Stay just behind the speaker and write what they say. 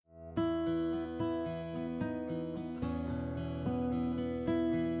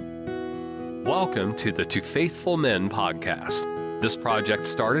Welcome to the To Faithful Men podcast. This project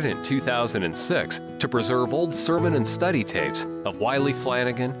started in 2006 to preserve old sermon and study tapes of Wiley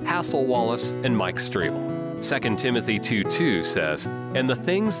Flanagan, Hassel Wallace, and Mike Strevel. 2 Timothy 2:2 says, "And the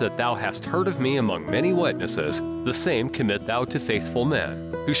things that thou hast heard of me among many witnesses, the same commit thou to faithful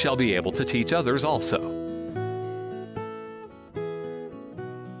men, who shall be able to teach others also."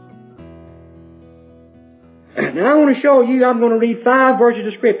 Now I want to show you, I'm going to read 5 verses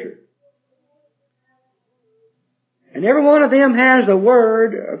of Scripture. And every one of them has the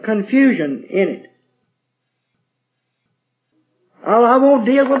word confusion in it. I won't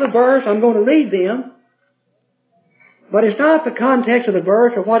deal with the verse, I'm going to read them. But it's not the context of the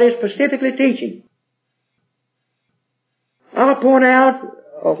verse or what it's specifically teaching. I'll point out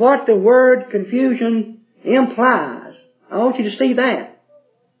what the word confusion implies. I want you to see that.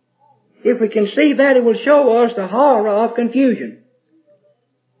 If we can see that, it will show us the horror of confusion.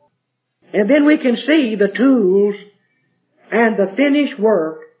 And then we can see the tools and the finished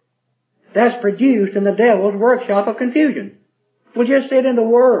work that's produced in the devil's workshop of confusion. We'll just see it in the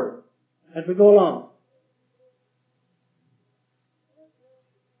Word as we go along.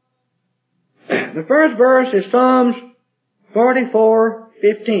 The first verse is Psalms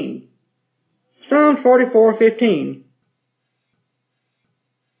 44:15. Psalms 44:15.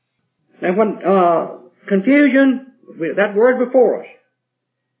 And when confusion, that word before us,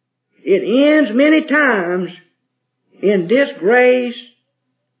 it ends many times in disgrace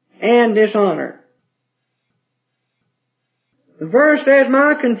and dishonor. The verse says,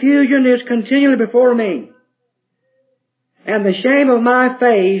 "My confusion is continually before me, and the shame of my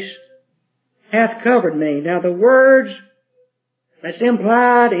face hath covered me." Now the words that's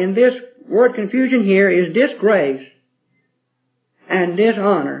implied in this word confusion here is disgrace and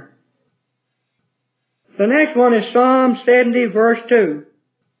dishonor. The next one is Psalm 70 verse 2.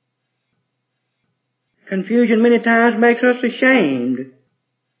 Confusion many times makes us ashamed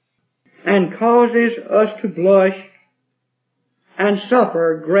and causes us to blush and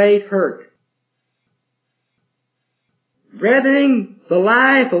suffer great hurt. Brethren, the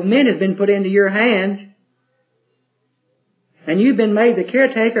life of men has been put into your hands, and you've been made the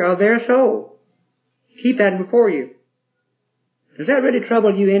caretaker of their soul. Keep that before you. Does that really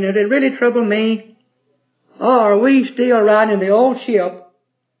trouble you? Does it really trouble me? Or are we still riding in the old ship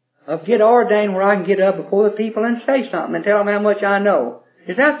of get ordained where I can get up before the people and say something and tell them how much I know?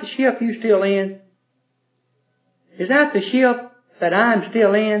 Is that the ship you still in? Is that the ship that I'm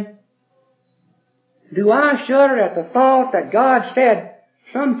still in? Do I shudder at the thought that God said,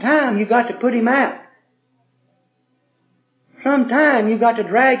 sometime you got to put him out. Sometime you got to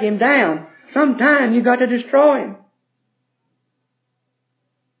drag him down. Sometime you got to destroy him.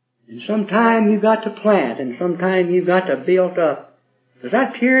 And sometime you got to plant, and sometime you got to build up. Does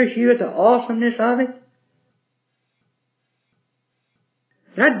that pierce you at the awesomeness of it?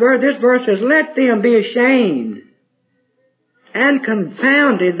 This verse says, "Let them be ashamed and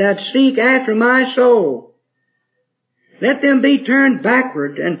confounded that seek after my soul. Let them be turned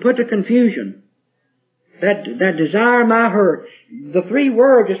backward and put to confusion that desire my hurts." The 3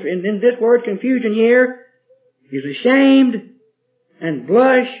 words in this word confusion here is ashamed and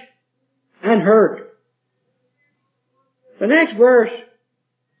blush and hurt. The next verse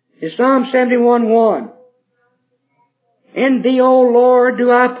is Psalm 71:1. "In thee, O Lord, do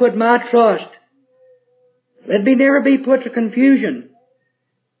I put my trust. Let me never be put to confusion."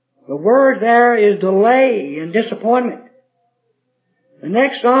 The word there is delay and disappointment. The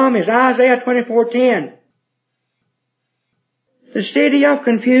next psalm is Isaiah 24:10. "The city of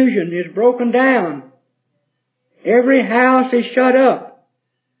confusion is broken down. Every house is shut up,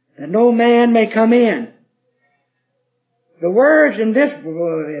 that no man may come in." The words in this,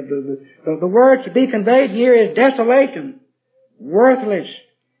 the words to be conveyed here is desolation, worthless,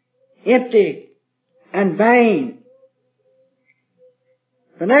 empty, and vain.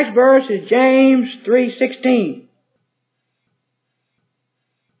 The next verse is James 3:16.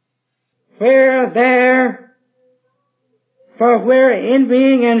 For where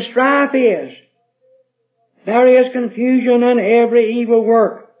envying and strife is, there is confusion and every evil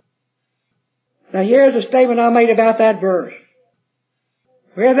work. Now here's a statement I made about that verse.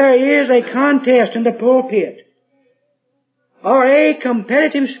 Where there is a contest in the pulpit, or a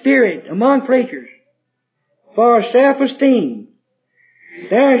competitive spirit among preachers for self-esteem,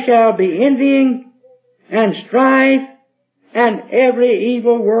 there shall be envying and strife and every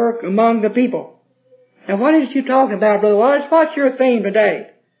evil work among the people. Now what is you talking about, Brother Wallace? What's your theme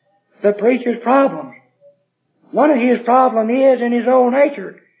today? The preacher's problems. One of his problems is in his own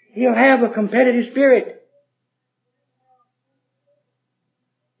nature. He'll have a competitive spirit.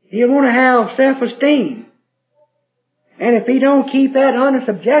 He'll want to have self-esteem. And if he don't keep that under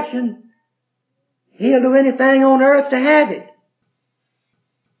subjection, he'll do anything on earth to have it.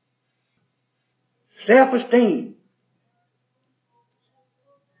 Self-esteem.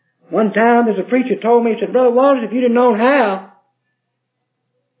 One time there's a preacher told me, he said, Brother Wallace, if you'd have known how,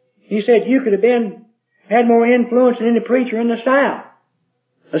 he said, you could have had more influence than any preacher in the South.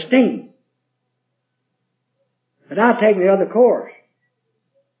 Esteem. But I've taken the other course.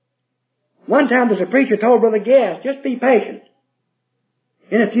 One time there's a preacher told Brother Guest, just be patient.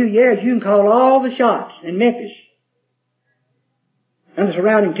 In a few years you can call all the shots in Memphis and the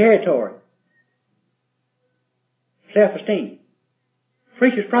surrounding territory. Self-esteem.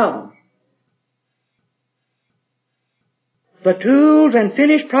 Preacher's problem. The tools and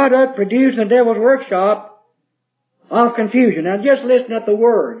finished product produced in the devil's workshop of confusion. Now just listen at the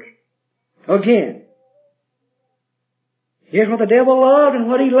words again. Here's what the devil loved and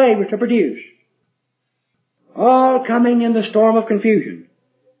what he labors to produce. All coming in the storm of confusion.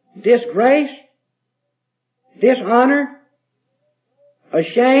 Disgrace, dishonor,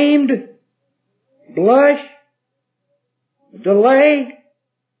 ashamed, blush, delay,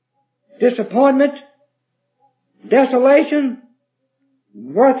 disappointment, desolation,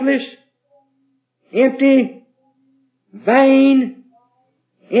 worthless, empty, vain,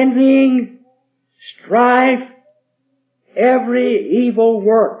 envying, strife, every evil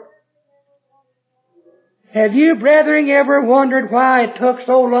work. Have you, brethren, ever wondered why it took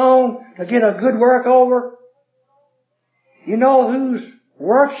so long to get a good work over? You know whose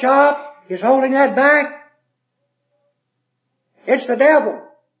workshop is holding that back? It's the devil.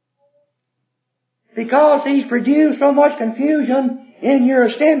 Because he's produced so much confusion in your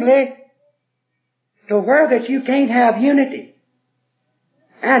assembly to where that you can't have unity.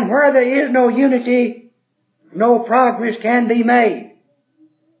 And where there is no unity, no progress can be made.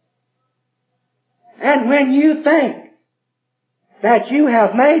 And when you think that you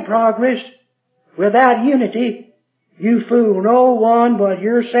have made progress without unity, you fool no one but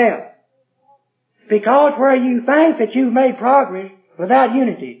yourself. Because where you think that you've made progress without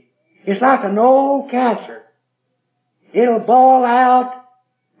unity, it's like an old cancer. It'll boil out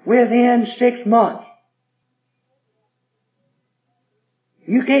within 6 months.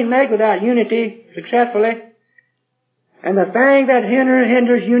 You can't make without unity successfully. And the thing that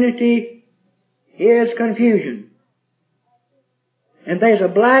hinders unity is confusion. And there's a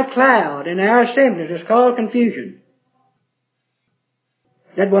black cloud in our assemblies that's called confusion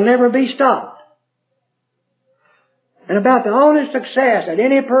that will never be stopped. And about the only success that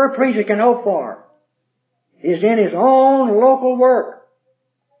any preacher can hope for is in his own local work,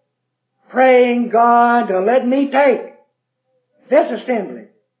 praying God to let me take this assembly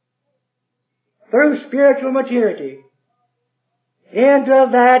through spiritual maturity into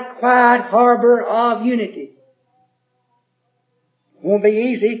that quiet harbor of unity. Won't be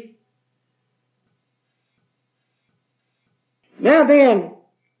easy. Now then,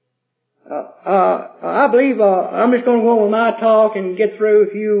 I believe I'm just going to go on with my talk and get through.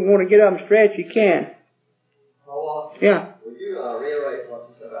 If you want to get up and stretch, you can. Yeah. Would you reiterate what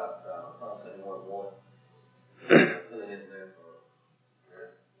you said about Psalm 71:1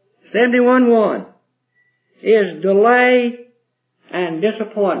 71:1? is delay and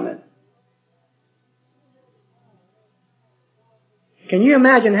disappointment. Can you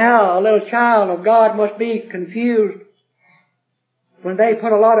imagine how a little child of God must be confused when they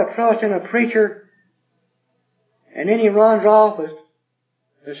put a lot of trust in a preacher and then he runs off as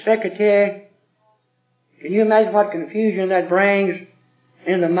the secretary? Can you imagine what confusion that brings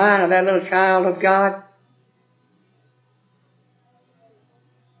in the mind of that little child of God?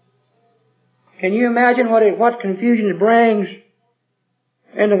 Can you imagine what confusion it brings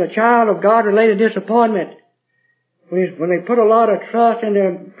into the child of God related disappointment when they put a lot of trust in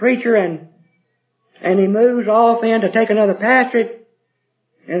the preacher and he moves off in to take another pastorate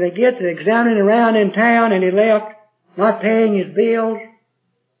and they get to examining around in town and he left not paying his bills?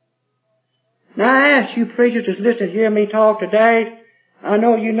 Now I ask you preachers that's listening to hear me talk today, I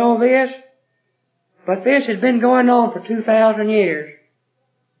know you know this, but this has been going on for 2,000 years.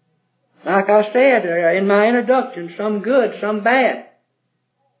 Like I said in my introduction, some good, some bad.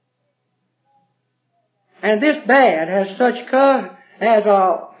 And this bad has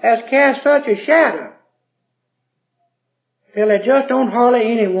cast such a shadow till it just don't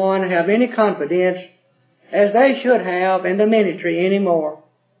hardly anyone have any confidence as they should have in the ministry anymore.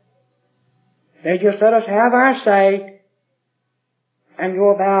 They just let us have our say and go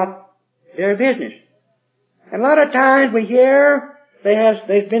about their business. And a lot of times we hear there's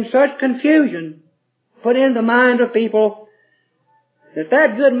been such confusion put in the minds of people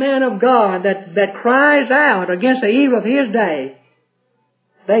that good man of God that cries out against the evil of his day,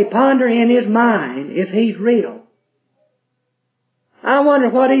 they ponder in his mind if he's real. I wonder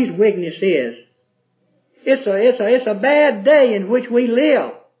what his weakness is. It's a bad day in which we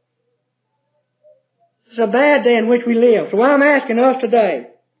live. It's a bad day in which we live. So I'm asking us today,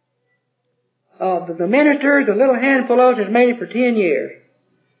 the ministers, the little handful of us has made it for 10 years.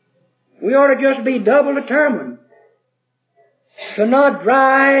 We ought to just be double determined to not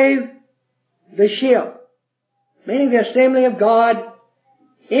drive the ship, meaning the assembly of God,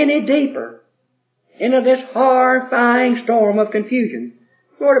 any deeper into this horrifying storm of confusion.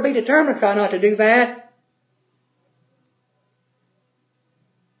 We ought to be determined to try not to do that.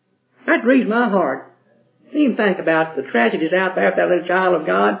 That grieves my heart. Even think about the tragedies out there for that little child of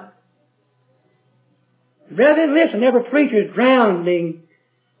God. Brethren, listen, every preacher is drowning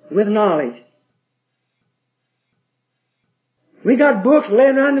with knowledge. We got books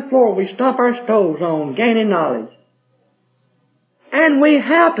laying around the floor we stomp our toes on, gaining knowledge. And we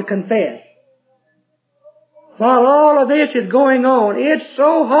have to confess. While all of this is going on, it's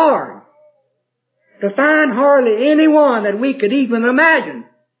so hard to find hardly anyone that we could even imagine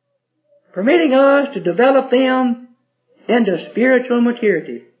permitting us to develop them into spiritual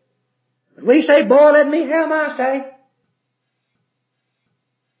maturity. But we say, boy, let me have my say.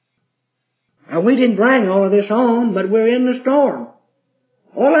 Now, we didn't bring all of this on, but we're in the storm.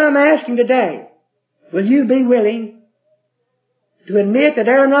 All I'm asking today, will you be willing to admit that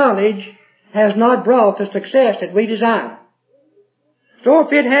our knowledge has not brought the success that we desire? So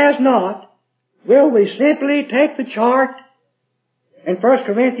if it has not, will we simply take the chart in 1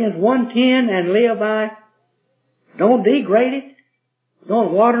 Corinthians 1:10 and live by it? Don't degrade it.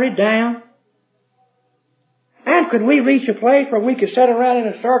 Don't water it down. And could we reach a place where we could sit around in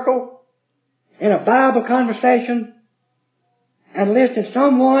a circle in a Bible conversation and listen to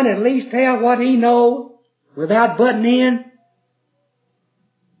someone at least tell what he knows without butting in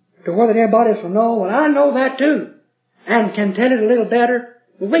to whether everybody else will know? Well, I know that too, and can tell it a little better.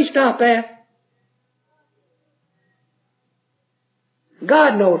 Will we stop that?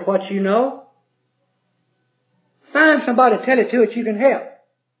 God knows what you know. Find somebody to tell it to that you can help.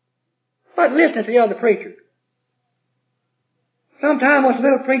 But listen to the other preacher. Sometimes when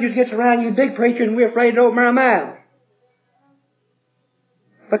little preachers gets around you big preachers and we're afraid to open our mouths.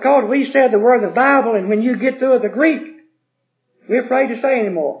 Because we said the word of the Bible, and when you get through with the Greek, we're afraid to say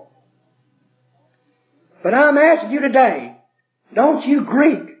anymore. But I'm asking you today, don't you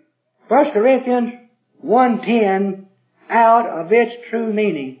Greek 1 Corinthians 1:10 out of its true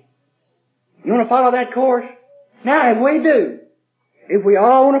meaning. You want to follow that course? Now, if we do, if we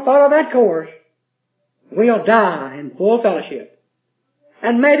all want to follow that course, we'll die in full fellowship.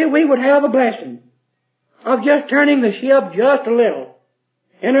 And maybe we would have the blessing of just turning the ship just a little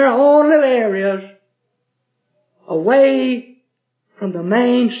in our own little areas away from the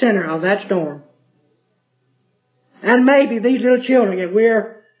main center of that storm. And maybe these little children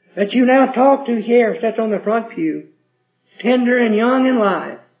that you now talk to here, sits on the front pew, tender and young in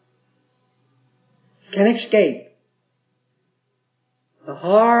life, can escape the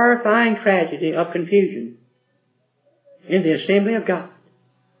horrifying tragedy of confusion in the assembly of God.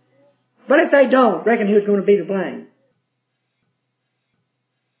 But if they don't, reckon who's going to be to blame?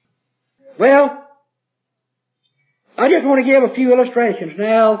 Well, I just want to give a few illustrations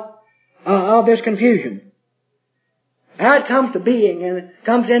now of this confusion. How it comes to being, and it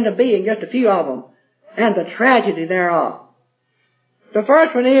comes into being, just a few of them, and the tragedy thereof. The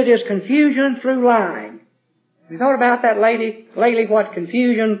first one is confusion through lying. You thought about that lately, what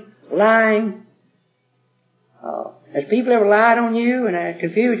confusion, lying? Has people ever lied on you and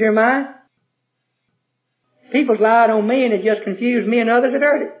confused your mind? People's lied on me and it just confused me and others that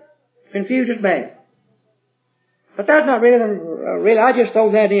heard it. Confused is bad. But that's not really, I just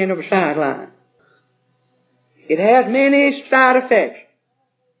throw that in over sideline. It has many side effects.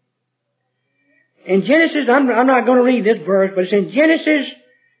 In Genesis, I'm not going to read this verse, but it's in Genesis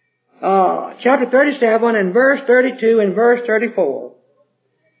chapter 37 and verse 32 and verse 34.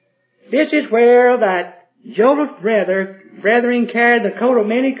 This is where that Joseph's brethren carried the coat of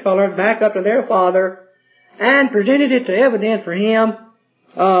many colors back up to their father and presented it to evidence for him.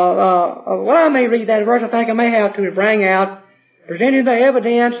 Well, I may read that verse. I think I may have to bring out, presented the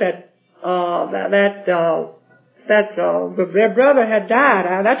evidence that their brother had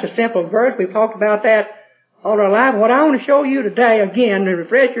died. That's a simple verse. We've talked about that all our life. What I want to show you today, again, to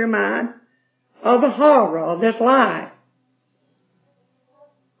refresh your mind of the horror of this lie.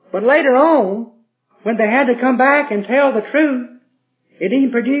 But later on, when they had to come back and tell the truth, it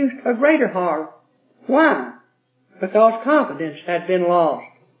even produced a greater horror. Why? because confidence had been lost.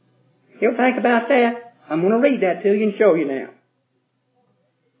 You'll think about that. I'm going to read that to you and show you now.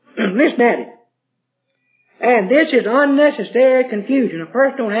 Listen at it. And this is unnecessary confusion. A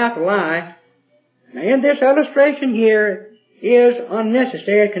person don't have to lie. Now in this illustration here is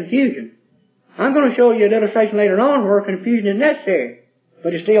unnecessary confusion. I'm going to show you an illustration later on where confusion is necessary,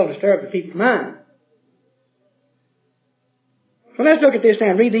 but it still disturbs the people's mind. So let's look at this now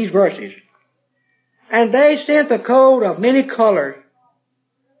and read these verses. And they sent a coat of many colors,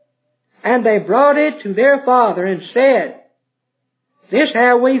 and they brought it to their father and said, This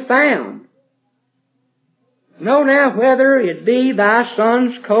have we found. Know now whether it be thy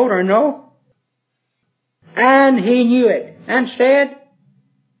son's coat or no. And he knew it, and said,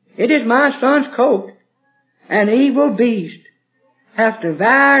 It is my son's coat. An evil beast hath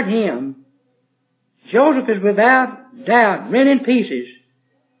devoured him. Joseph is without doubt rent in pieces.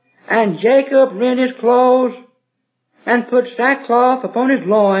 And Jacob rent his clothes, and put sackcloth upon his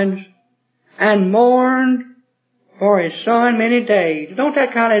loins, and mourned for his son many days. Don't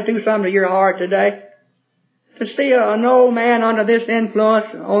that kind of do something to your heart today? To see an old man under this influence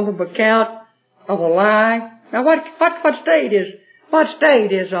on the account of a lie. Now what state is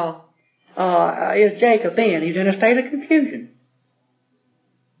Jacob in? He's in a state of confusion.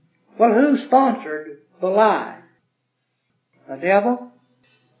 Well, who sponsored the lie? The devil?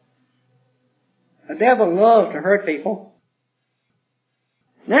 The devil loves to hurt people.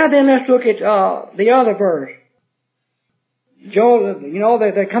 Now then, let's look at the other verse. Joseph,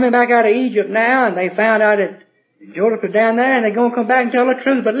 they're coming back out of Egypt now, and they found out that Joseph was down there, and they're going to come back and tell the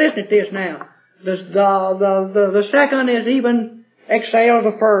truth. But listen to this now. The second is even excelled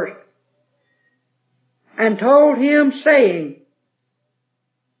the first. And told him, saying,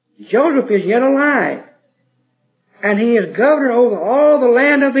 Joseph is yet alive, and he is governor over all the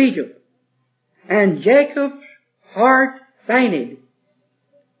land of Egypt. And Jacob's heart fainted,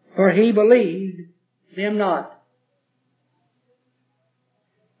 for he believed them not.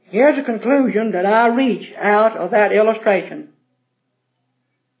 Here's a conclusion that I reach out of that illustration.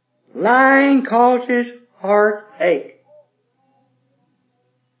 Lying causes heartache.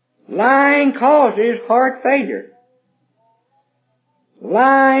 Lying causes heart failure.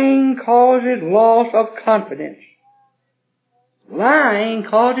 Lying causes loss of confidence. Lying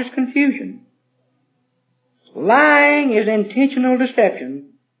causes confusion. Lying is intentional deception,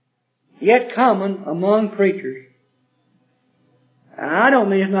 yet common among preachers. I don't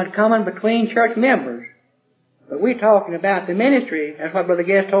mean it's not common between church members, but we're talking about the ministry. That's what Brother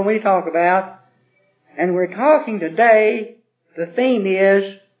Guest told me to talk about. And we're talking today, the theme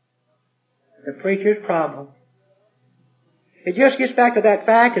is the preacher's problem. It just gets back to that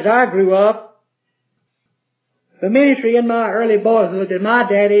fact, as I grew up, the ministry in my early boyhood, that my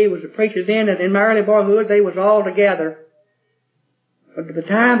daddy was a preacher then, and in my early boyhood they was all together. But by the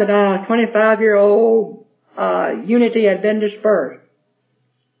time that I was 25-year-old, unity had been dispersed.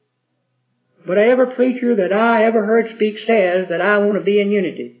 But every preacher that I ever heard speak says that I want to be in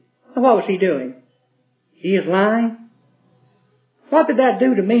unity. Now, what was he doing? He is lying. What did that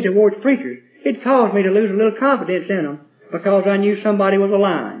do to me towards preachers? It caused me to lose a little confidence in them because I knew somebody was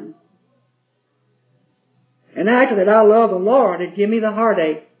lying. And after that, I love the Lord. It gave me the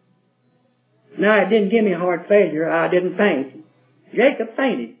heartache. Now, it didn't give me heart failure. I didn't faint. Jacob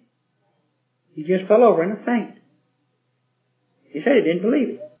fainted. He just fell over in a faint. He said he didn't believe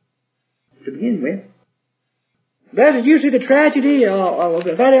it to begin with. But as you see the tragedy of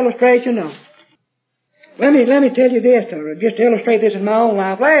that illustration, let me tell you this, just to illustrate this in my own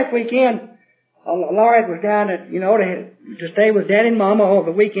life. Last weekend, Laurie was down to stay with Daddy and Mama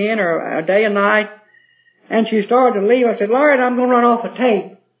over the weekend or a day and night, and she started to leave. I said, Laurie, I'm going to run off a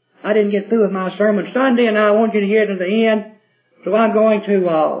tape. I didn't get through with my sermon Sunday, and I want you to hear it to the end, so I'm going to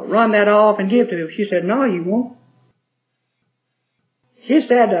run that off and give to you. She said, no, you won't. She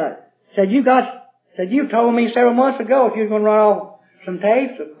said, you told me several months ago if you were going to run off some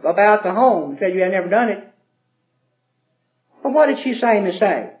tapes about the home. Said you had never done it. Well, what did she say me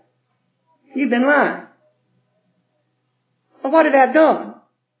say? You've been lying. Well, what did I done?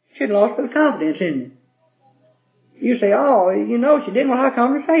 She'd lost her confidence in me. You say, oh, she didn't. Well, how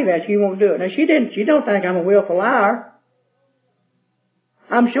come to say that? She won't do it. Now, she didn't. She don't think I'm a willful liar.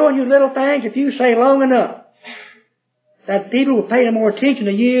 I'm showing you little things if you say long enough that people will pay more attention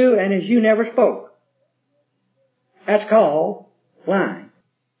to you and as you never spoke. That's called lying.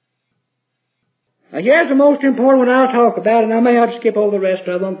 Now here's the most important one I'll talk about, and I may have to skip over the rest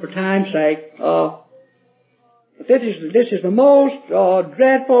of them for time's sake. This is the most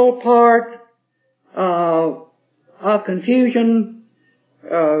dreadful part of confusion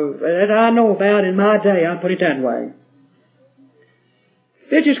that I know about in my day, I'll put it that way.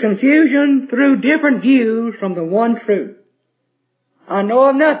 This is confusion through different views from the one truth. I know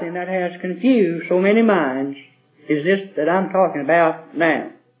of nothing that has confused so many minds as this that I'm talking about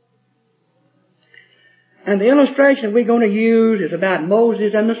now. And the illustration we're going to use is about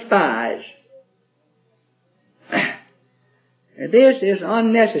Moses and the spies. This is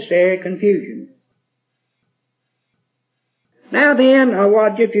unnecessary confusion. Now then,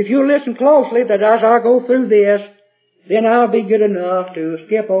 if you listen closely, that as I go through this, then I'll be good enough to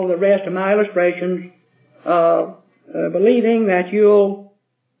skip over the rest of my illustrations, believing that you'll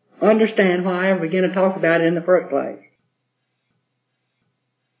understand why I began to talk about it in the first place.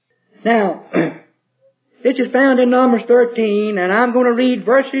 Now, this is found in Numbers 13, and I'm going to read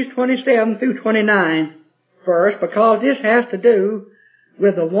verses 27 through 29 first, because this has to do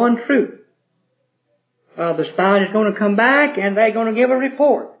with the one truth. The spies is going to come back, and they're going to give a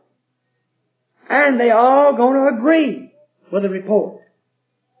report. And they all going to agree with the report.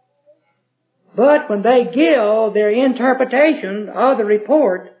 But when they give their interpretation of the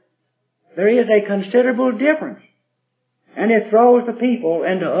report, there is a considerable difference. And it throws the people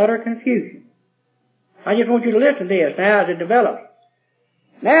into utter confusion. I just want you to listen to this now as it develops.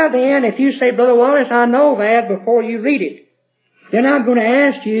 Now then, if you say, Brother Wallace, I know that before you read it, then I'm going to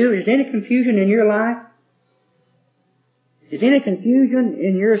ask you, is any confusion in your life? Is any confusion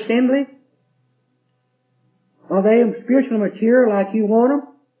in your assembly? Are they spiritually mature like you want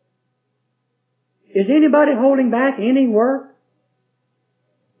them? Is anybody holding back any work?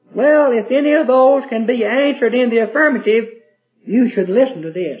 Well, if any of those can be answered in the affirmative, you should listen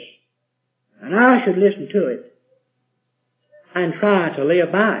to this. And I should listen to it. And try to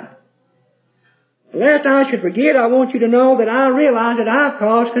live by it. Lest I should forget, I want you to know that I realize that I've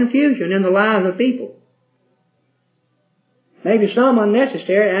caused confusion in the lives of people. Maybe some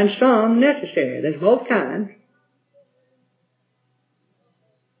unnecessary and some necessary. There's both kinds.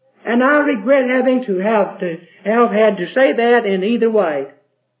 And I regret having to have had to say that in either way.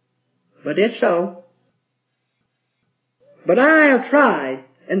 But it's so. But I have tried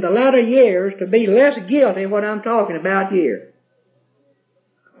in the latter years to be less guilty of what I'm talking about here.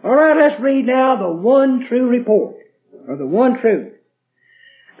 All right, let's read now the one true report, or the one truth.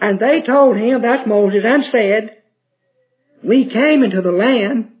 And they told him, that's Moses, and said, we came into the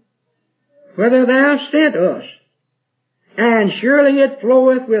land whither thou sent us, and surely it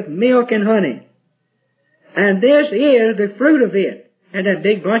floweth with milk and honey. And this is the fruit of it. And that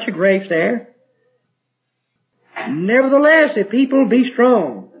big bunch of grapes there. Nevertheless, the people be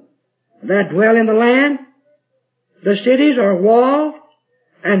strong that dwell in the land. The cities are walled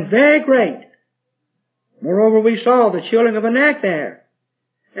and very great. Moreover, we saw the children of Anak there.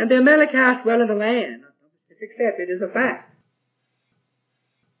 And the Amalekites dwell in the land. It's accepted as a fact.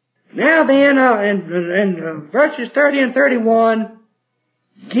 Now then, verses 30 and 31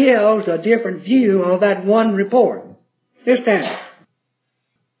 gives a different view of that one report. This time,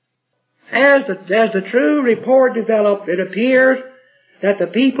 as the true report developed, it appears that the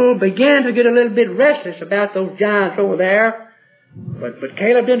people began to get a little bit restless about those giants over there. But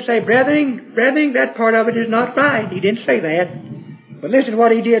Caleb didn't say, brethren, that part of it is not right. He didn't say that. But listen to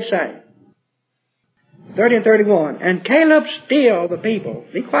what he did say. 30 and 31. And Caleb stilled the people.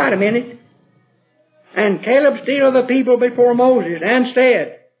 Be quiet a minute. And Caleb stilled the people before Moses and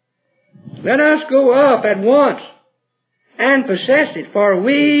said, let us go up at once and possess it, for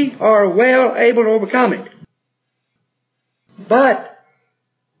we are well able to overcome it. But,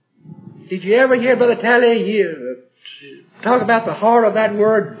 did you ever hear Brother Talley talk about the heart of that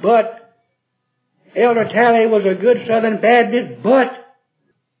word, but? Elder Talley was a good Southern Baptist, but.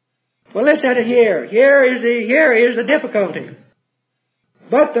 Well, let's at it here. Here is the difficulty.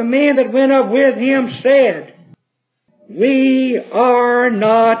 But the men that went up with him said, we are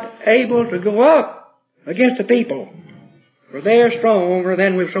not able to go up against the people, for they are stronger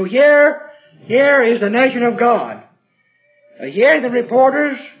than we. So here is the nation of God. Here the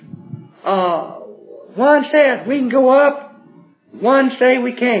reporters, one says we can go up, one say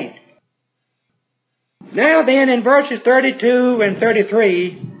we can't. Now then, in verses 32 and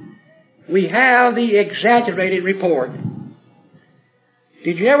 33, we have the exaggerated report.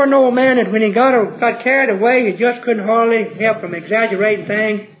 Did you ever know a man that when he got carried away, he just couldn't hardly help from exaggerating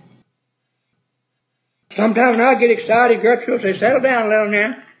things? Sometimes when I get excited, Gertrude will say, settle down a little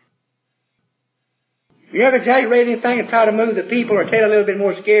now. You ever exaggerate anything and try to move the people or tell a little bit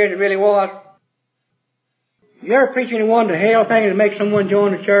more scary than it really was? You ever preach anyone to hell things to make someone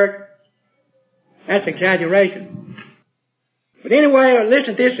join the church? That's exaggeration. But anyway,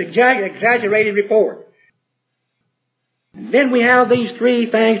 listen to this exaggerated report. Then we have these three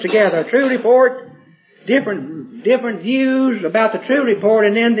things together. A true report, different views about the true report,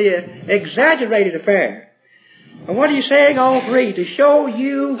 and then the exaggerated affair. And what are you saying, all three? To show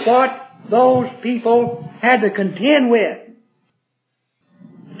you what those people had to contend with.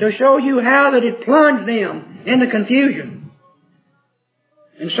 To show you how that it plunged them into confusion.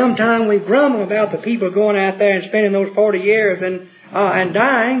 And sometimes we grumble about the people going out there and spending those 40 years and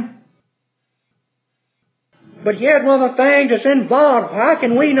dying. But yet one of the things that's involved, how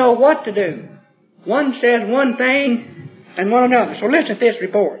can we know what to do? One says one thing and one another. So listen to this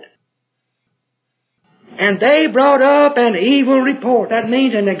report. And they brought up an evil report. That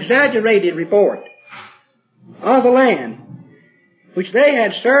means an exaggerated report of the land, which they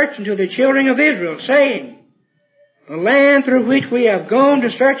had searched unto the children of Israel, saying, the land through which we have gone to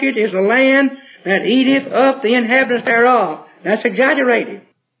search it is a land that eateth up the inhabitants thereof. That's exaggerated.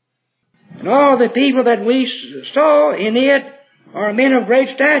 And all the people that we saw in it are men of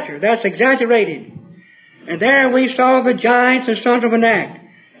great stature. That's exaggerated. And there we saw the giants and sons of Anak.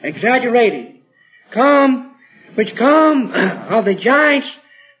 Exaggerated. Which come of the giants,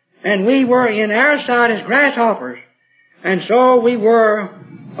 and we were in our sight as grasshoppers. And so we were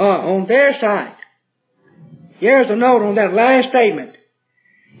on their side. Here's a note on that last statement.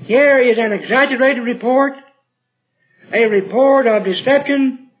 Here is an exaggerated report, a report of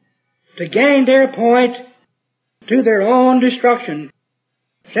deception to gain their point to their own destruction.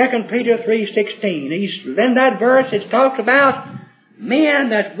 2 Peter 3:16. Then that verse, it talks about men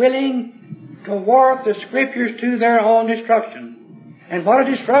that's willing to warp the Scriptures to their own destruction. And what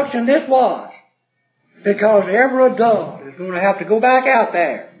a destruction this was. Because every adult is going to have to go back out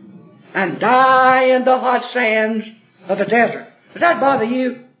there and die in the hot sands of the desert. Does that bother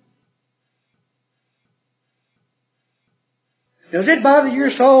you? Does it bother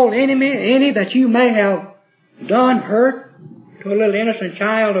your soul any that you may have done hurt to a little innocent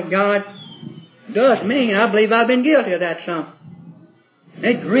child of God? It does me. I believe I've been guilty of that some.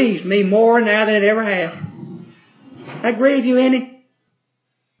 It grieves me more now than it ever has. That grieve you any?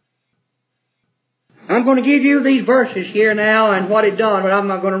 I'm going to give you these verses here now and what it done, but I'm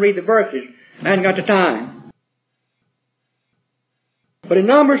not going to read the verses. I haven't got the time. But in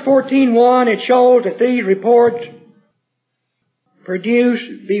Numbers 14:1, it shows that these reports produce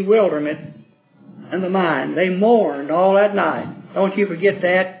bewilderment in the mind. They mourned all that night. Don't you forget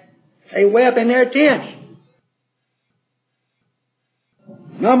that. They wept in their tents.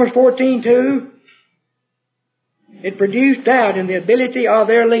 Numbers 14:2, it produced doubt in the ability of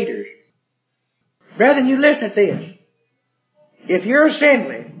their leaders. Brethren, you listen to this. If your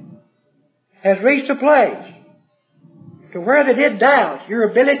assembly has reached a place to where they did doubt your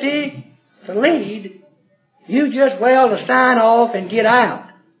ability to lead, you just well to sign off and get out.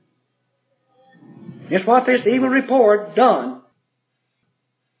 It's what this evil report done.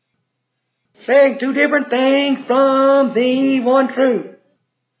 Saying two different things from the one truth.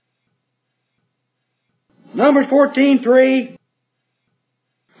 Numbers 14:3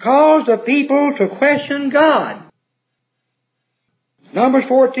 caused the people to question God. Numbers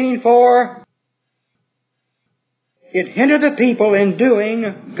 14:4, it hindered the people in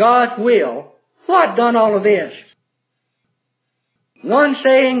doing God's will. What done all of this? One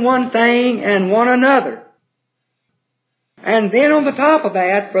saying one thing and one another. And then on the top of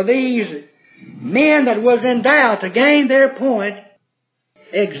that, for these men that was in doubt to gain their point,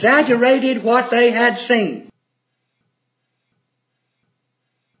 exaggerated what they had seen.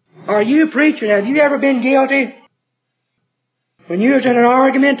 Are you preaching? Have you ever been guilty? When you was in an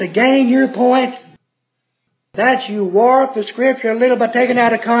argument to gain your point, that you warped the Scripture a little by taking it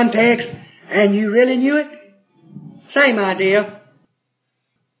out of context, and you really knew it? Same idea.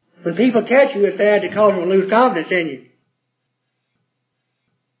 When people catch you, it's bad to cause them to lose confidence in you.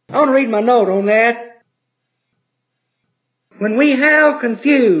 I want to read my note on that. When we have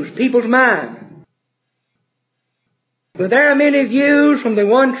confused people's minds with their many views from the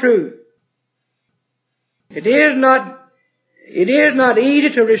one truth, it is not easy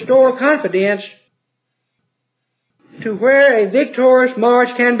to restore confidence to where a victorious march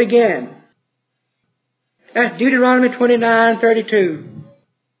can begin. That's Deuteronomy 29:32.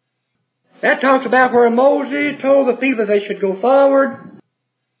 That talks about where Moses told the people they should go forward.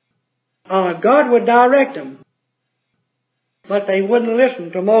 God would direct them. But they wouldn't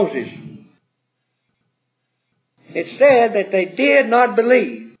listen to Moses. It said that they did not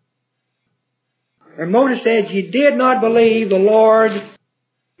believe. Or Moses said, you did not believe the Lord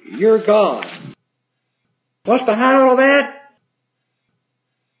your God. What's behind all of that?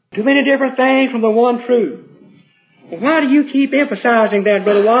 Too many different things from the one truth. Well, why do you keep emphasizing that,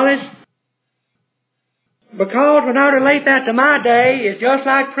 Brother Wallace? Because when I relate that to my day, it's just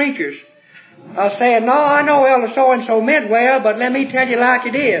like preachers saying, no, I know Elder so-and-so meant well, but let me tell you like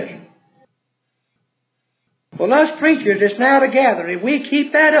it is. Well, us preachers that's now together, if we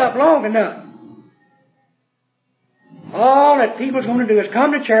keep that up long enough, all that people's going to do is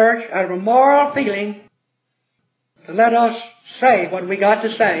come to church out of a moral feeling to let us say what we got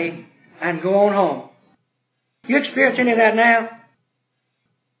to say and go on home. You experience any of that now?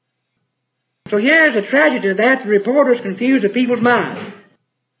 So here's the tragedy of that. The reporters confused the people's minds.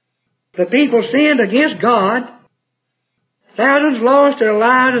 The people sinned against God. Thousands lost their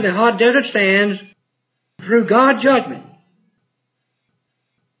lives in the hot desert sands through God's judgment.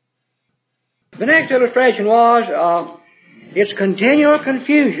 The next illustration was its continual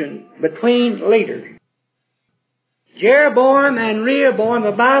confusion between leaders. Jeroboam and Rehoboam,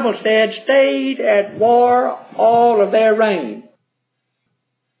 the Bible said, stayed at war all of their reign.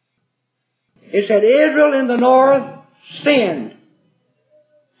 It said Israel in the north sinned,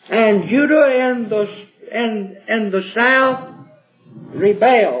 and Judah in the south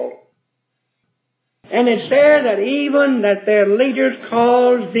rebelled. And it said that even that their leaders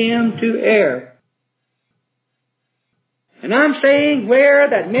caused them to err. And I'm saying where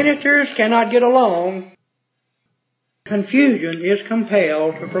that ministers cannot get along, confusion is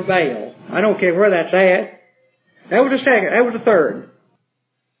compelled to prevail. I don't care where that's at. That was the second. That was the third.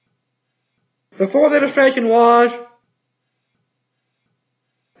 The fourth illustration was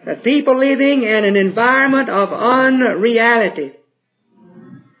that people living in an environment of unreality.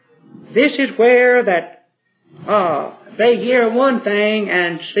 This is where that they hear one thing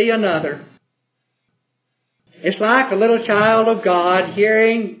and see another. It's like a little child of God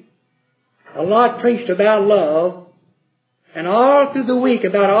hearing a lot preached about love, and all through the week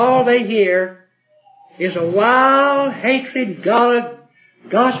about all they hear is a wild, hatred,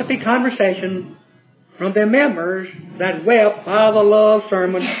 gossipy conversation from their members that wept while the love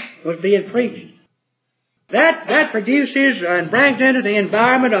sermon was being preached. That produces and brings into the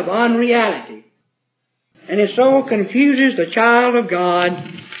environment of unreality. And it so confuses the child of God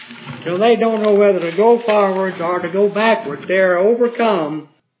till they don't know whether to go forwards or to go backwards. They're overcome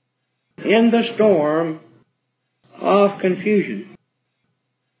in the storm of confusion.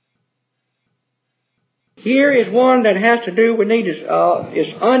 Here is one that has to do with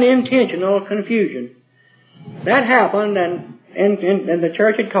is unintentional confusion. That happened in the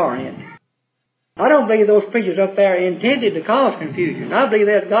church at Corinth. I don't believe those preachers up there intended to cause confusion. I believe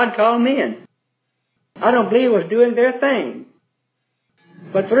that God called them in. I don't believe it was doing their thing.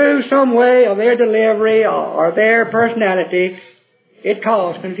 But through some way of their delivery or their personality, it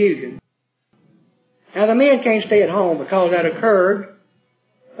caused confusion. Now the men can't stay at home because that occurred,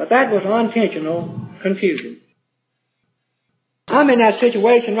 but that was unintentional confusion. I'm in that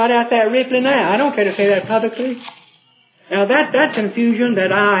situation right out there at Ripley now. I don't care to say that publicly. Now that confusion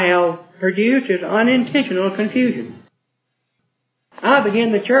that I have produced is unintentional confusion. I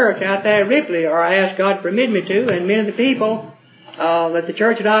began the church out there at Ripley, or I asked God to permit me to, and many of the people that the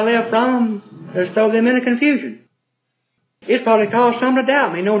church that I left from has thrown them into confusion. It's probably caused some to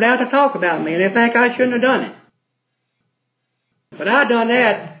doubt me, no doubt to talk about me, and they think I shouldn't have done it. But I've done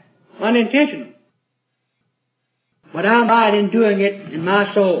that unintentional. But I'm right in doing it in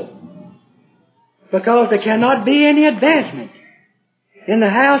my soul. Because there cannot be any advancement in the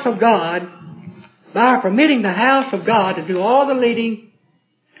house of God by permitting the house of God to do all the leading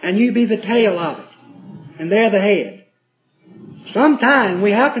and you be the tail of it. And they're the head. Sometimes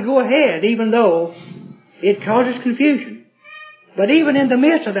we have to go ahead even though it causes confusion. But even in the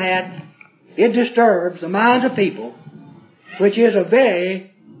midst of that, it disturbs the minds of people, which is a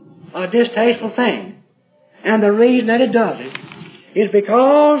very distasteful thing. And the reason that it does it is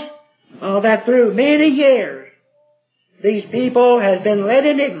because that through many years, these people have been led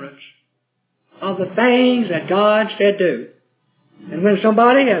in ignorance of the things that God said do. And when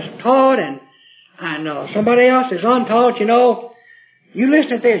somebody has taught and somebody else is untaught, you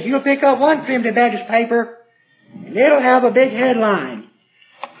listen to this. You'll pick up one Primitive Baptist paper, and it'll have a big headline,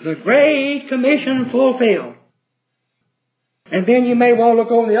 "The Great Commission Fulfilled." And then you may well look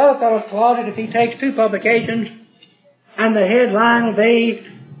over the other fellow's closet if he takes two publications, and the headline will be,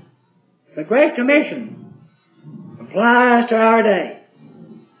 "The Great Commission applies to our day."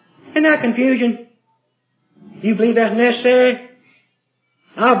 Isn't that confusion? You believe that's necessary?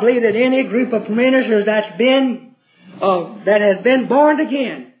 I believe that any group of ministers that has been born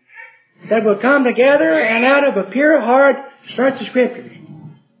again, that will come together and out of a pure heart search the Scriptures,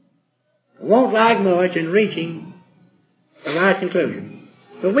 won't like much in reaching the right conclusion.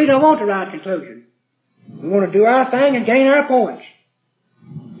 But we don't want the right conclusion. We want to do our thing and gain our points,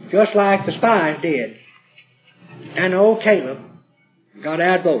 just like the spies did. and old Caleb got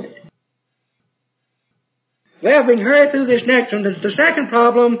outvoted. Well, we can hurry through this next one. The second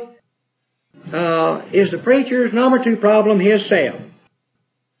problem is the preacher's number 2 problem, himself.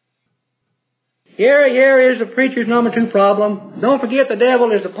 Here is the preacher's number 2 problem. Don't forget the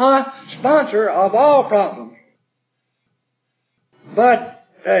devil is the sponsor of all problems. But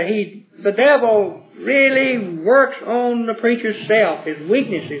the devil really works on the preacher's self, his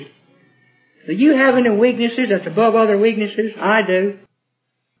weaknesses. Do you have any weaknesses that's above other weaknesses? I do.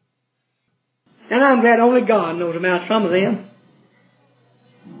 And I'm glad only God knows about some of them.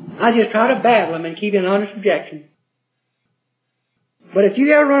 I just try to battle them and keep in honest objection. But if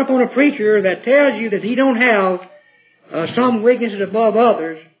you ever run upon a preacher that tells you that he don't have some weaknesses above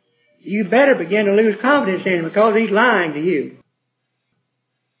others, you better begin to lose confidence in him because he's lying to you.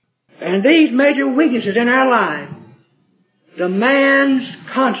 And these major weaknesses in our life demands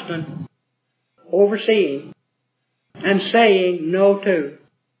constant overseeing and saying no to.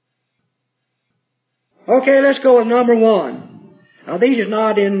 Okay, let's go with number 1. Now these is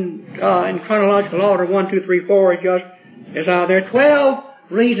not in chronological order, 1, 2, 3, 4. It's just there are 12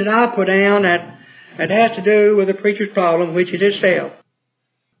 reasons I put down that has to do with the preacher's problem, which is itself.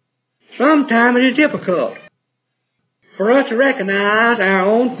 Sometimes it is difficult for us to recognize our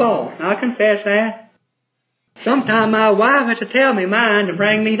own faults. I confess that. Sometimes my wife has to tell me mine to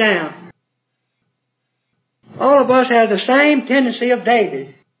bring me down. All of us have the same tendency of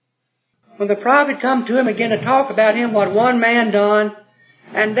David. When the prophet come to him and began to talk about him, what one man done,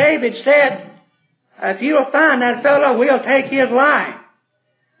 and David said, if you'll find that fellow, we'll take his life.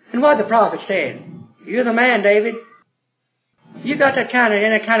 And what the prophet said, you're the man, David. You got that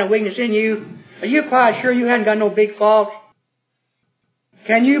kind of weakness in you. Are you quite sure you haven't got no big faults?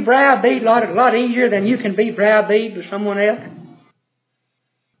 Can you browbeat a lot easier than you can be browbeat with someone else?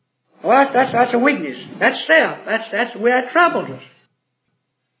 Well, that's a weakness. That's self. That's where that troubles us.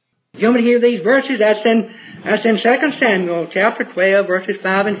 You want me to hear these verses? That's in 2 Samuel chapter 12, verses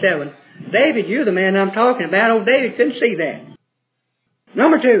 5 and 7. David, you're the man I'm talking about. Oh, David couldn't see that.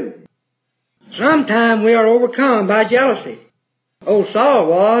 Number 2. Sometimes we are overcome by jealousy. Old Saul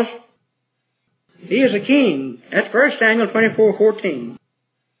was. He is a king. That's 1 Samuel 24:14.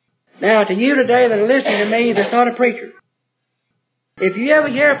 Now, to you today that are listening to me that's not a preacher, if you ever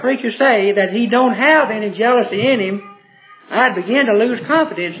hear a preacher say that he don't have any jealousy in him, I'd begin to lose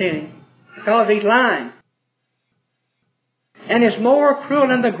confidence in him because he's lying. And it's more cruel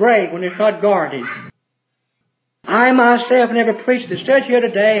than the grave when it's not guarded. I myself never preached. The church here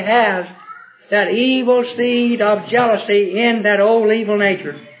today has that evil seed of jealousy in that old evil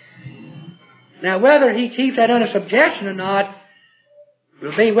nature. Now, whether he keeps that under subjection or not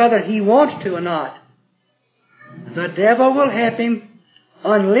will be whether he wants to or not. The devil will help him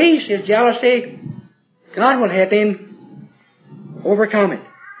unleash his jealousy. God will help him overcome it.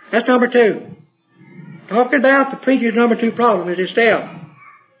 That's number 2. Talking about the preacher's number 2 problem is himself.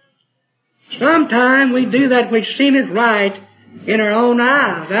 Sometimes we do that which seemeth right in our own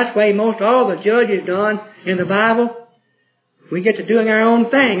eyes. That's the way most all the judges done in the Bible. We get to doing our own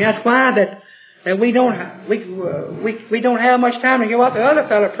thing. That's why that we don't have much time to hear what the other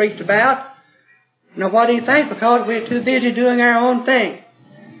fellow preached about. Now, what do you think? Because we're too busy doing our own thing.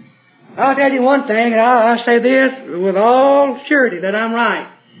 I'll tell you one thing, and I say this with all surety that I'm right,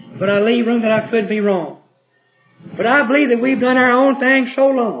 but I leave room that I could be wrong. But I believe that we've done our own thing so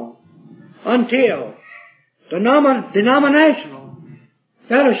long until the denominational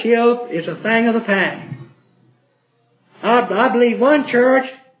fellowship is a thing of the past. I believe one church,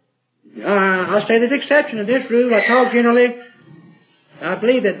 I say there's exception to this rule, I talk generally, I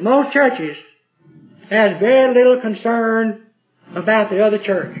believe that most churches has very little concern about the other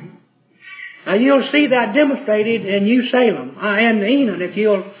church. Now you'll see that demonstrated in New Salem and Enon if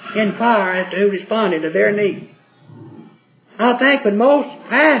you'll inquire as to who responded to their need. I think that most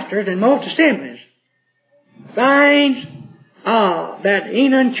pastors and most assemblies finds that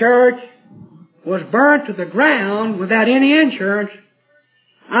Enon church was burnt to the ground without any insurance.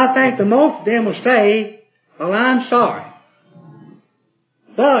 I think the most of them will say, well, I'm sorry.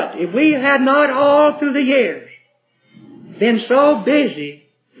 But if we had not all through the years been so busy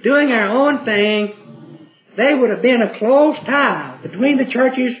doing our own thing, there would have been a close tie between the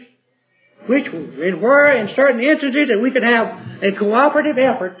churches, where in certain instances that we could have a cooperative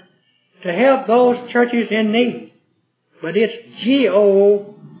effort to help those churches in need. But it's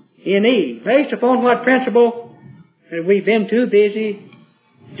G-O-N-E, based upon what principle? That we've been too busy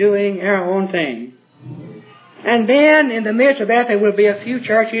doing our own thing. And then, in the midst of that, there will be a few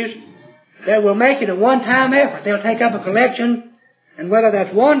churches that will make it a one-time effort. They'll take up a collection, and whether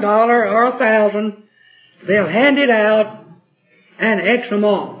that's $1 or 1,000, they'll hand it out and X them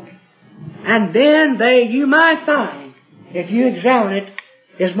off. And then you might find, if you examine it,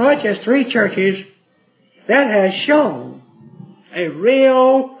 as much as 3 churches that has shown a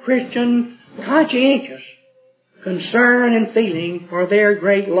real Christian conscientious concern and feeling for their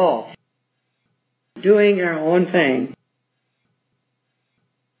great loss, doing our own thing.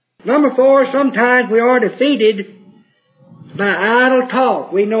 Number 4, sometimes we are defeated by idle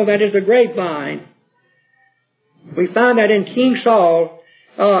talk. We know that is the grapevine. We find that in King Saul,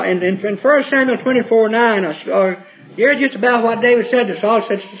 in 1 Samuel 24:9, here's just about what David said to Saul.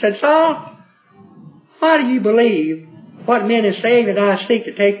 Said, Saul, why do you believe what men are saying that I seek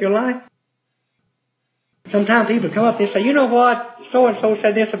to take your life? Sometimes people come up and say, you know what, so-and-so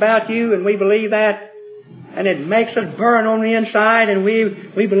said this about you, and we believe that, and it makes us burn on the inside, and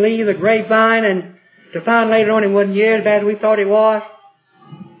we believe the grapevine, and to find later on it wasn't near as bad as we thought it was.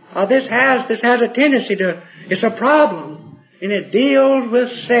 This has a tendency it's a problem, and it deals with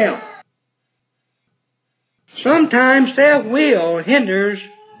self. Sometimes self-will hinders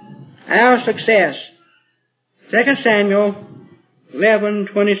our success. 2 Samuel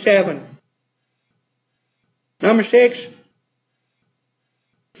 11:27. Number 6,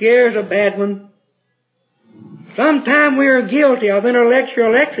 here's a bad one. Sometimes we are guilty of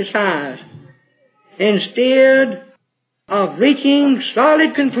intellectual exercise instead of reaching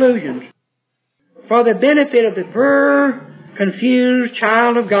solid conclusions for the benefit of the poor, confused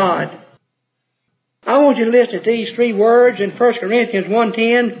child of God. I want you to listen to these 3 words in 1 Corinthians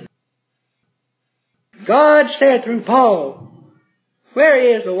 1:10. God said through Paul,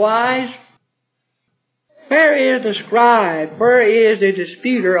 where is the wise? Where is the scribe? Where is the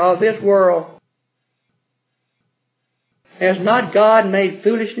disputer of this world? Has not God made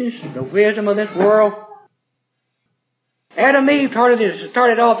foolishness the wisdom of this world? Adam and Eve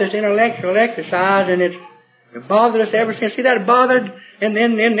started off this intellectual exercise, and it bothered us ever since. See, that bothered, and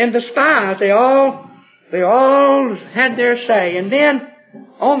then the spies, they all had their say. And then,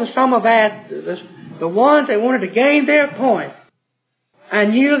 on the sum of that, the ones that wanted to gain their point, I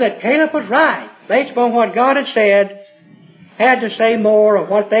knew that Caleb was right, based upon what God had said, had to say more of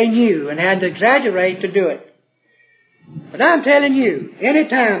what they knew, and had to exaggerate to do it. But I'm telling you, any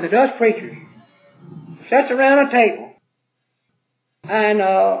time that us preachers sits around a table,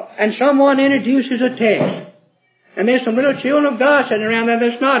 and someone introduces a text, and there's some little children of God sitting around there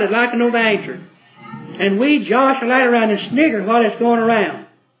that's not, I'd like to know the answer. And we josh right around and snigger while it's going around,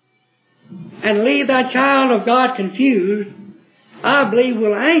 and leave that child of God confused, I believe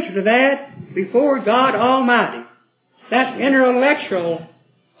we'll answer to that before God Almighty. That's intellectual,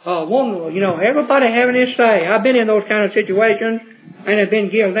 everybody having his say. I've been in those kind of situations and have been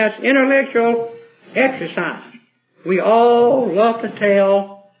guilty. That's intellectual exercise. We all love to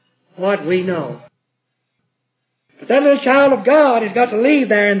tell what we know. But that little child of God has got to leave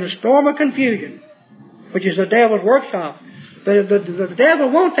there in the storm of confusion, which is the devil's workshop. The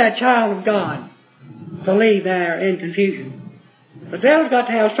devil wants that child of God to leave there in confusion. The devil's got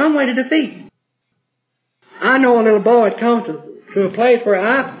to have some way to defeat him. I know a little boy that comes to a place where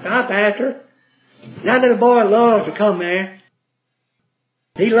I pastor. That little boy loves to come there.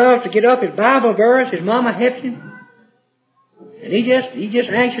 He loves to get up his Bible verse. His mama helps him. And he's just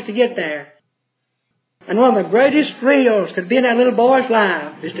anxious to get there. And one of the greatest thrills could be in that little boy's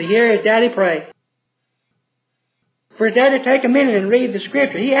life is to hear his daddy pray. For his daddy to take a minute and read the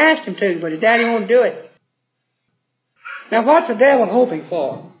scripture. He asked him to, but his daddy won't do it. Now what's the devil hoping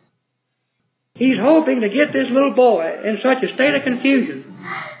for? He's hoping to get this little boy in such a state of confusion.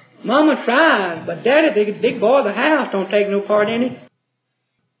 Mama tries, but Daddy, the big boy of the house, don't take no part in it.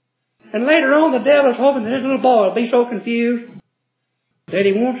 And later on, the devil's hoping that this little boy will be so confused that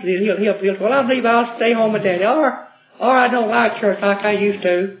he wants to. He'll feel, well, I believe I'll stay home with Daddy, or I don't like church like I used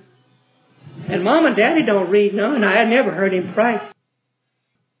to. And Mom and Daddy don't read none. I had never heard him pray.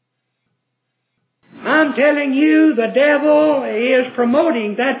 I'm telling you, the devil is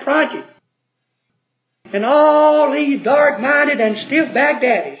promoting that project. And all these dark-minded and stiff-backed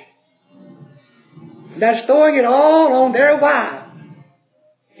daddies that's throwing it all on their wives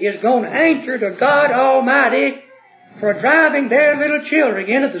is going to answer to God Almighty for driving their little children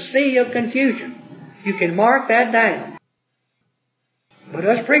into the sea of confusion. You can mark that down. But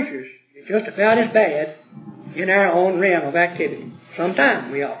us preachers is just about as bad in our own realm of activity.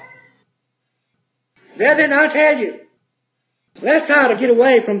 Sometimes we are. Brethren, I tell you, let's try to get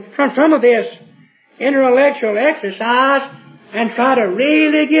away from some of this intellectual exercise and try to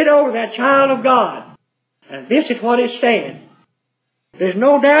really get over that child of God. And this is what it's saying. There's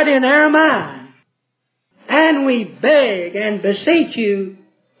no doubt in our mind, and we beg and beseech you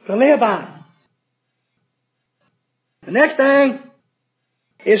to live on it. The next thing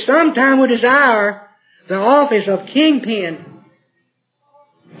is sometime we desire the office of kingpin.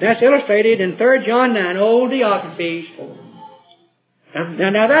 That's illustrated in 3 John 9, old Diotrephes.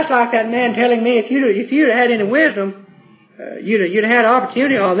 Now that's like that man telling me if you'd had any wisdom, you'd had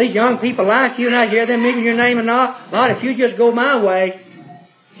opportunity. All these young people like you, and I hear them mention your name and all. Lord, if you just go my way,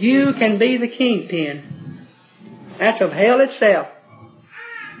 you can be the kingpin. That's of hell itself.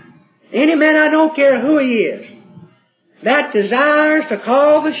 Any man, I don't care who he is, that desires to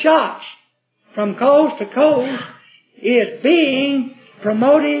call the shots from coast to coast is being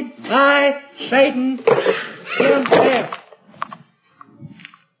promoted by Satan himself.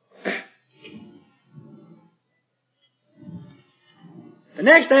 The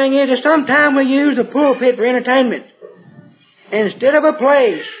next thing is that sometimes we use the pulpit for entertainment instead of a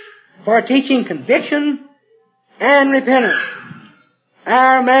place for teaching conviction and repentance.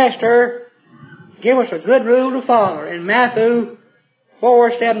 Our Master gave us a good rule to follow in Matthew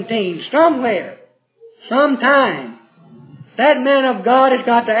 4:17. Somewhere, sometime, that man of God has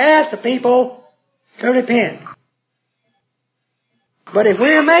got to ask the people to repent. But if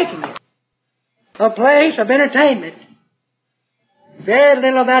we're making it a place of entertainment, very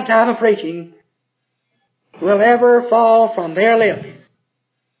little of that type of preaching will ever fall from their lips.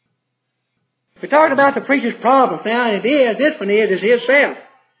 We talked about the preacher's problems now, and this one is himself.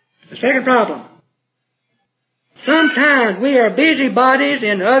 The second problem. Sometimes we are busybodies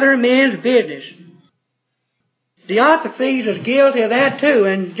in other men's business. Diotrephes is guilty of that too,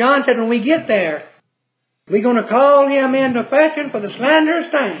 and John said when we get there, we're going to call him into question for the slanderous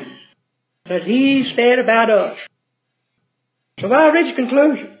things that he said about us. So I'll reach a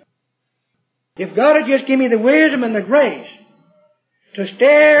conclusion. If God would just give me the wisdom and the grace to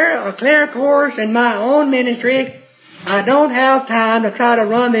steer a clear course in my own ministry, I don't have time to try to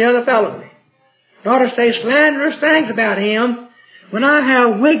run the other fellow, nor to say slanderous things about him when I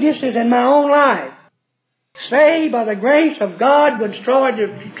have weaknesses in my own life. Saved by the grace of God would destroy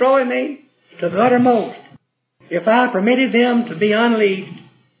me to the uttermost if I permitted them to be unleashed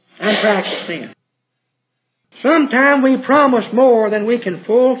and practiced them. Sometimes we promise more than we can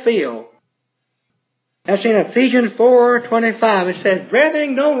fulfill. That's in Ephesians 4:25. It says,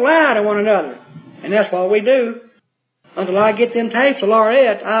 "Brethren, don't lie to one another." And that's what we do. Until I get them tapes of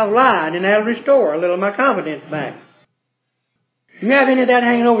Laureate, I've lied, and that'll restore a little of my confidence back. You have any of that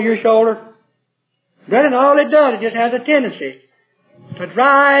hanging over your shoulder? Brethren, all it does, it just has a tendency to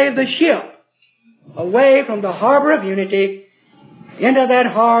drive the ship away from the harbor of unity into that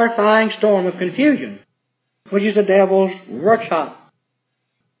horrifying storm of confusion, which is the devil's workshop.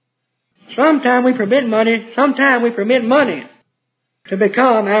 Sometimes we permit money to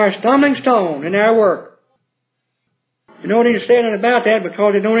become our stumbling stone in our work. You don't need to say anything about that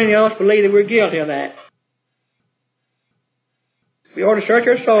because they don't any else believe that we're guilty of that. We ought to search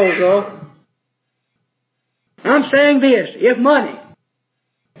our souls, though. I'm saying this: if money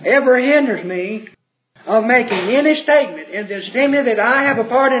ever hinders me of making any statement in the assembly that I have a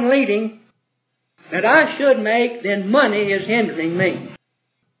part in leading that I should make, then money is hindering me.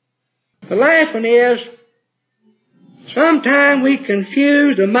 The last one is, sometimes we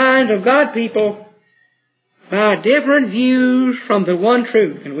confuse the minds of God people by different views from the one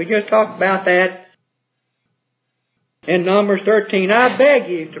truth. And we just talked about that in Numbers 13. I beg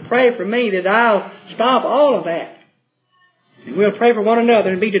you to pray for me that I'll stop all of that. And we'll pray for one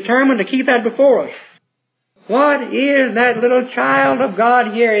another and be determined to keep that before us. What is that little child of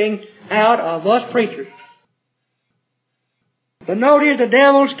God hearing out of us preachers? But notice the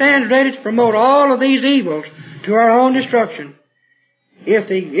devil stands ready to promote all of these evils to our own destruction. If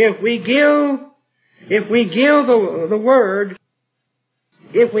we give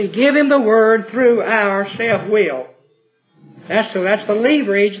him the word through our self-will. That's the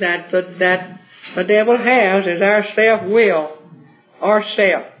leverage that the devil has, is our self-will, our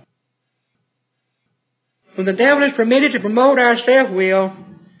self. When the devil is permitted to promote our self-will,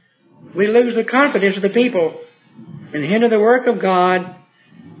 we lose the confidence of the people and hinder the work of God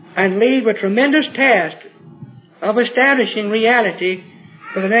and leave a tremendous task of establishing reality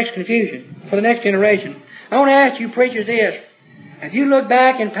for the next generation. I want to ask you preachers this. If you look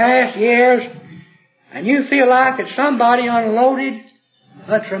back in past years and you feel like that somebody unloaded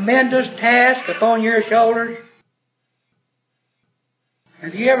a tremendous task upon your shoulders,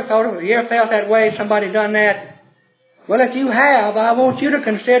 have you ever felt that way, somebody done that? Well, if you have, I want you to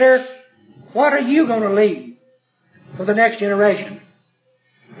consider, what are you going to leave for the next generation?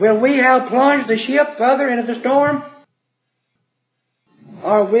 Will we have plunged the ship further into the storm?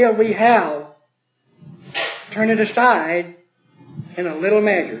 Or will we have turned it aside in a little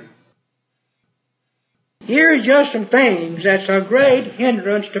measure? Here's just some things that's a great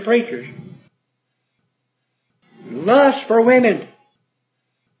hindrance to preachers. Lust for women,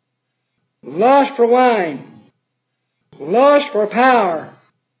 lust for wine, lust for power,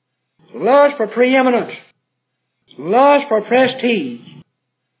 lust for preeminence, lust for prestige.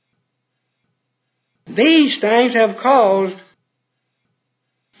 These things have caused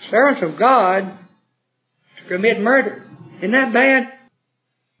servants of God to commit murder. Isn't that bad?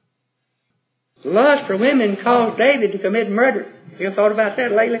 Lust for women caused David to commit murder. You ever thought about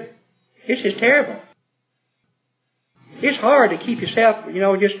that lately? This is terrible. It's hard to keep yourself,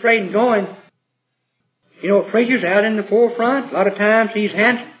 just straight and going. A preacher's out in the forefront. A lot of times he's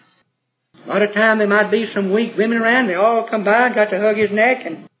handsome. A lot of times there might be some weak women around. They all come by and got to hug his neck,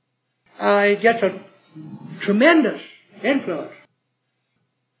 and it gets a tremendous influence.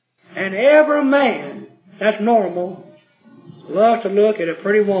 And every man that's normal loves to look at a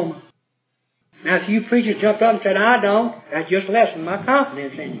pretty woman. Now, if you preachers jumped up and said, I don't, that just lessened my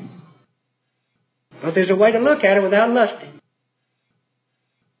confidence in you. But there's a way to look at her without lusting.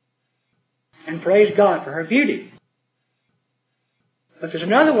 And praise God for her beauty. But there's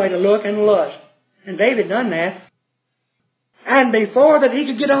another way to look and lust. And David done that. And before that he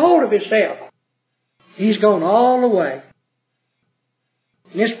could get a hold of himself, he's gone all the way.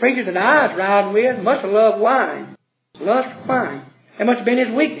 And this preacher that I was riding with must have loved wine. Lust for wine. That must have been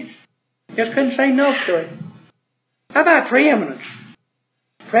his weakness. Just couldn't say no to it. How about preeminence?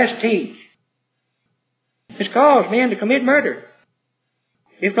 Prestige. It's caused men to commit murder,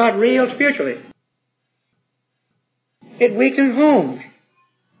 if not real spiritually. It weakens homes.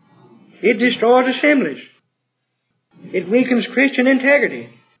 It destroys assemblies. It weakens Christian integrity.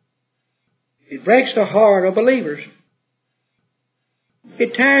 It breaks the heart of believers.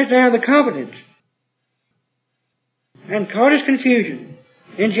 It tears down the confidence and causes confusion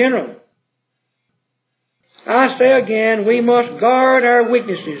in general. I say again, we must guard our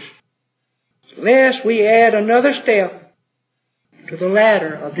weaknesses, lest we add another step to the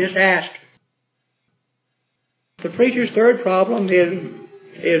ladder of disaster. The preacher's third problem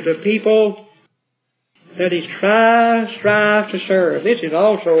is the people that he strives to serve. This is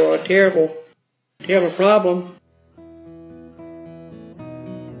also a terrible problem.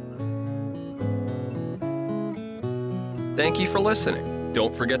 Thank you for listening.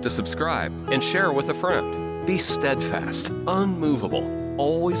 Don't forget to subscribe and share with a friend. Be steadfast, unmovable,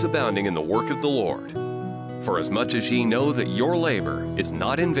 always abounding in the work of the Lord. For as much as ye know that your labor is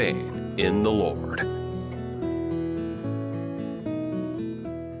not in vain in the Lord.